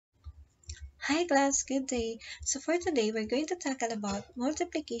Hi class, good day. So for today, we're going to tackle about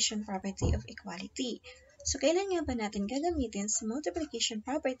multiplication property of equality. So kailan nga ba natin gagamitin sa multiplication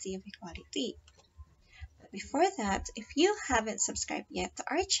property of equality? But before that, if you haven't subscribed yet to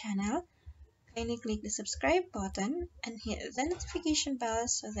our channel, kindly click the subscribe button and hit the notification bell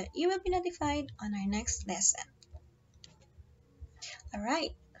so that you will be notified on our next lesson.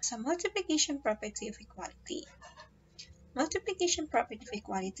 Alright, so multiplication property of equality. Multiplication property of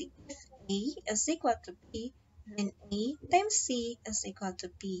equality, if A is equal to B, then A times C is equal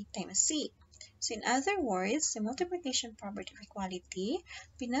to B times C. So in other words, sa multiplication property of equality,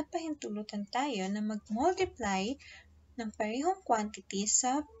 pinapahintulutan tayo na mag-multiply ng parehong quantity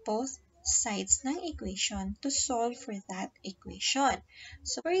sa both sides ng equation to solve for that equation.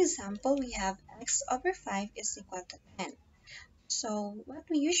 So for example, we have x over 5 is equal to 10. So what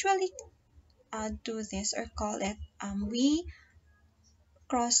we usually do this or call it, we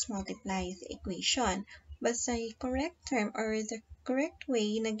cross multiply the equation. But the correct term or the correct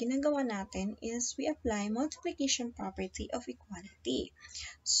way na ginagawa natin is we apply multiplication property of equality.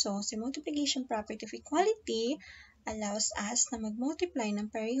 So, sa multiplication property of equality allows us na mag-multiply ng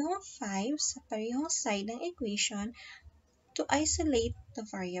parehong 5 sa parehong side ng equation to isolate the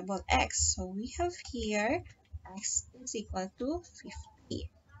variable x. So, we have here x is equal to 50.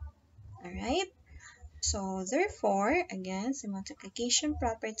 Alright? So therefore, again, the multiplication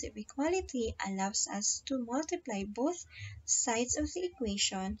property of equality allows us to multiply both sides of the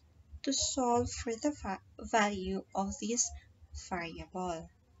equation to solve for the value of this variable.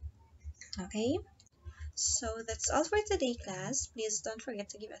 Okay, so that's all for today, class. Please don't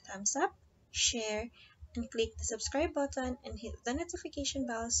forget to give a thumbs up, share, and click the subscribe button and hit the notification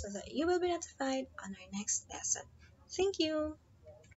bell so that you will be notified on our next lesson. Thank you!